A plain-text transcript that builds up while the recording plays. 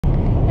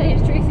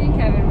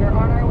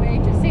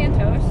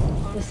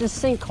Santos. This is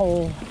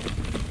Sinkhole.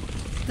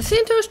 The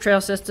Santos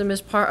Trail System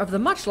is part of the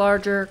much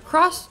larger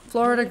Cross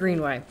Florida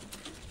Greenway.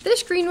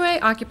 This greenway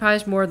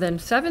occupies more than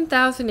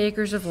 7,000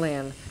 acres of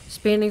land,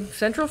 spanning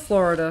central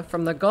Florida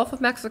from the Gulf of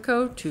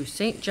Mexico to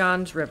St.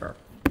 Johns River.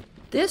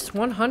 This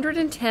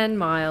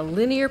 110-mile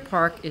linear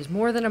park is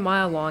more than a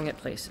mile long at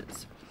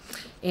places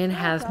and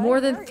has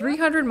more than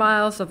 300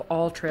 miles of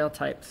all trail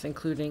types,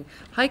 including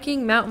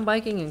hiking, mountain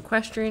biking,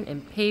 equestrian,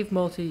 and paved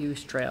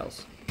multi-use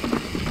trails.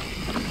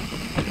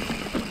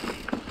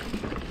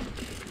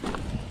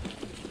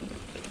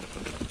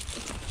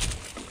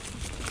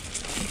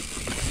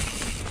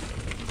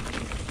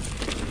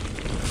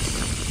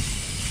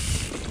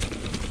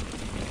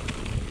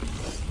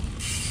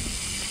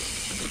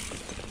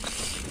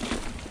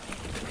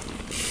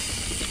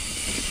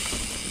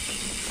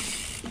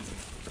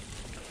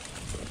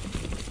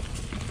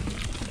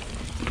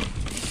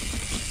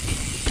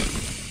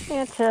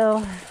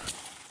 Chill.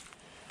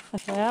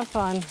 Okay, have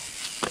fun.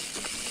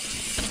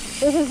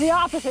 This is the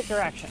opposite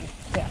direction.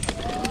 Yeah.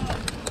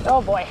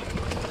 Oh boy.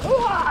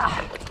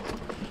 Ooh-ah!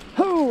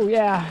 Ooh,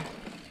 yeah.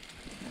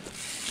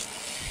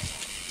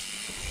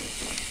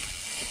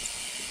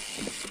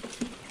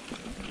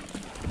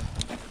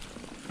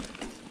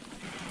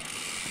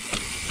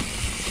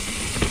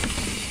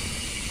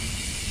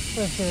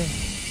 This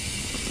is.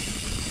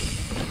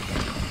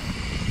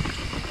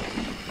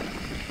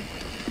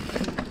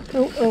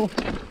 Oh, oh.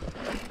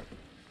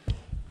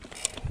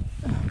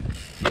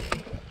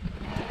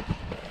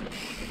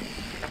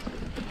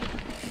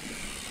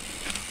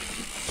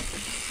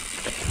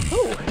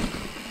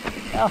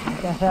 Oh,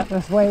 I guess that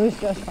this way was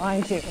just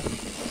fine too.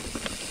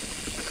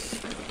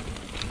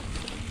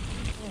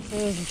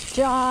 This is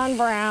Jhon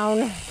Brown.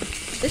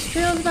 This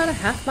trail is about a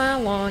half-mile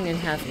long and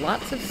has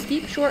lots of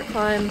steep, short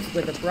climbs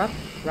with abrupt,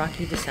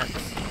 rocky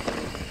descents.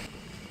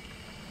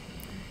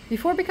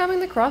 Before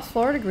becoming the Cross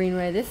Florida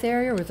Greenway, this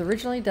area was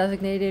originally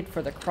designated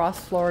for the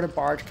Cross Florida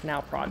Barge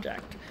Canal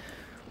project,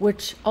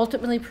 which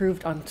ultimately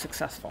proved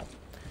unsuccessful.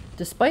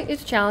 Despite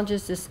its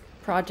challenges, this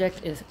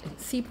project is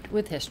seeped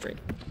with history.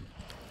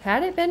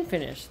 Had it been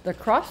finished, the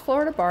Cross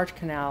Florida Barge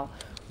Canal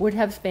would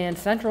have spanned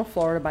central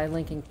Florida by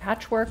linking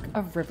patchwork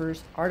of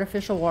rivers,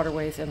 artificial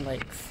waterways, and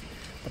lakes.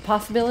 The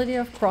possibility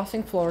of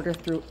crossing Florida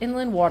through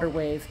inland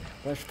waterways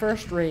was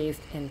first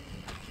raised in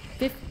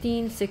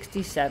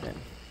 1567.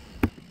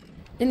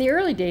 In the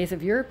early days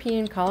of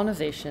European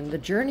colonization, the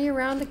journey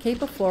around the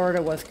Cape of Florida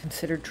was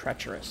considered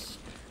treacherous.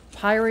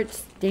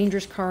 Pirates,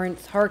 dangerous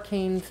currents,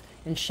 hurricanes,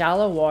 and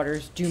shallow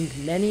waters doomed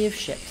many of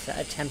ships that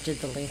attempted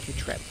the lengthy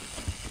trip.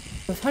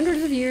 It was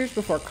hundreds of years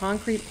before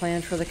concrete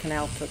plans for the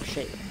canal took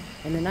shape.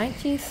 In the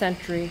 19th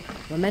century,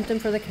 momentum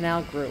for the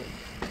canal grew.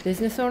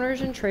 Business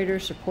owners and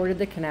traders supported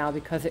the canal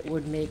because it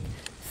would make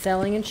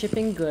selling and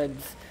shipping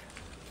goods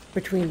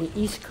between the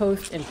East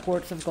Coast and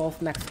ports of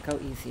Gulf Mexico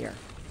easier.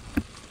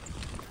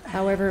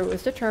 However, it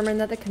was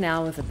determined that the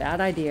canal was a bad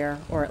idea,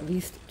 or at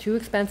least too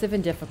expensive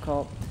and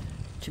difficult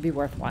to be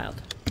worthwhile.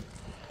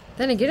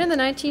 Then again in the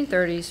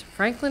 1930s,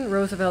 Franklin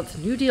Roosevelt's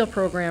New Deal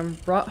program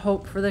brought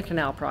hope for the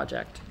canal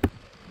project.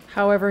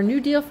 However, New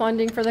Deal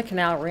funding for the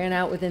canal ran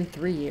out within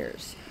 3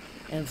 years,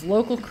 and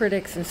local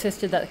critics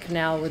insisted that the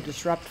canal would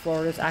disrupt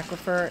Florida's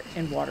aquifer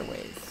and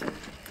waterways.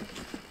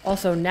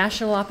 Also,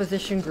 national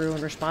opposition grew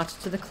in response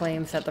to the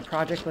claims that the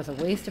project was a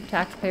waste of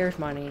taxpayers'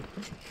 money,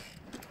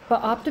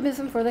 but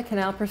optimism for the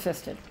canal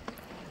persisted.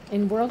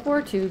 In World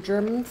War II,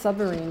 German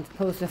submarines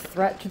posed a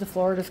threat to the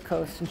Florida's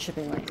coast and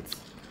shipping lanes.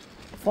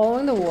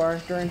 Following the war,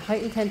 during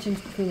heightened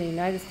tensions between the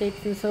United States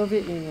and the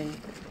Soviet Union,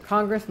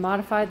 Congress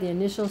modified the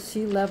initial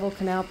sea-level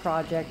canal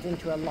project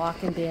into a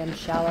lock-and-dam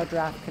shallow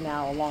draft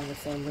canal along the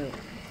same route.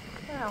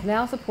 Wow.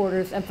 Canal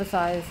supporters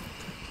emphasized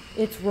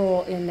its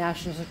role in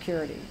national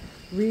security,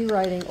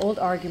 rewriting old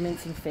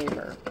arguments in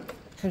favor.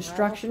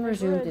 Construction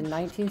resumed in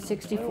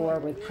 1964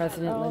 with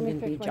President Lyndon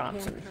B.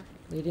 Johnson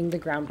leading the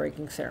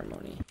groundbreaking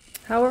ceremony.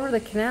 However, the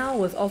canal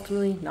was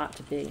ultimately not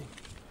to be.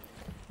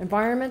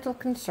 Environmental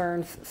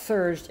concerns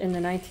surged in the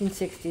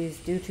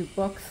 1960s due to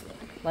books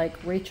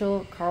like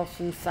Rachel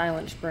Carlson's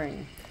Silent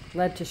Spring,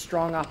 led to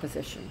strong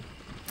opposition.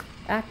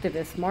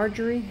 Activist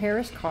Marjorie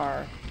Harris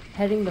Carr,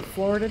 heading the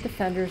Florida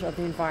Defenders of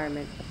the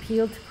Environment,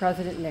 appealed to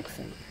President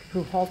Nixon,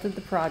 who halted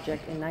the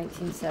project in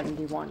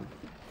 1971.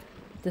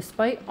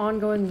 Despite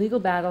ongoing legal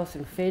battles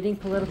and fading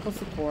political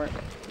support,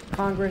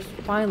 Congress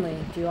finally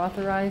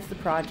deauthorized the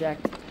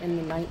project in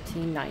the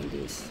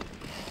 1990s.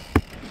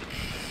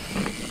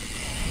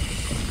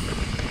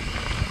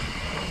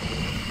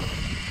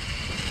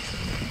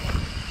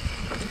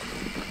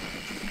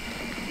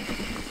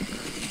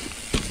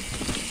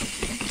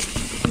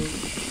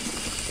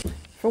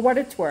 For what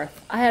it's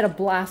worth, I had a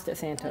blast at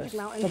Santos.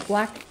 The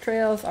black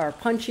trails are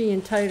punchy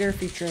and tighter,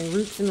 featuring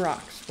roots and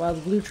rocks, while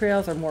the blue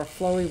trails are more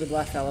flowy with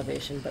less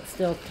elevation, but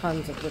still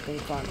tons of whipping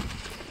fun.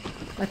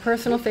 My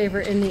personal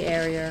favorite in the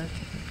area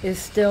is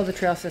still the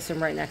trail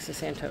system right next to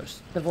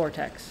Santos, the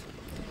Vortex.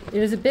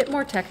 It is a bit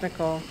more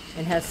technical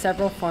and has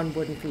several fun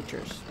wooden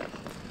features.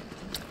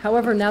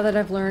 However, now that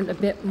I've learned a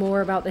bit more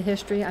about the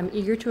history, I'm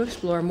eager to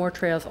explore more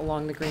trails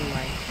along the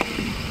Greenway.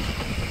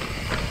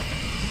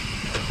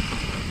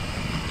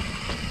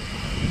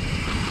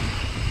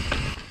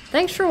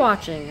 Thanks for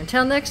watching.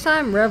 Until next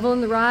time, revel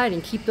in the ride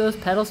and keep those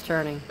pedals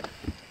turning.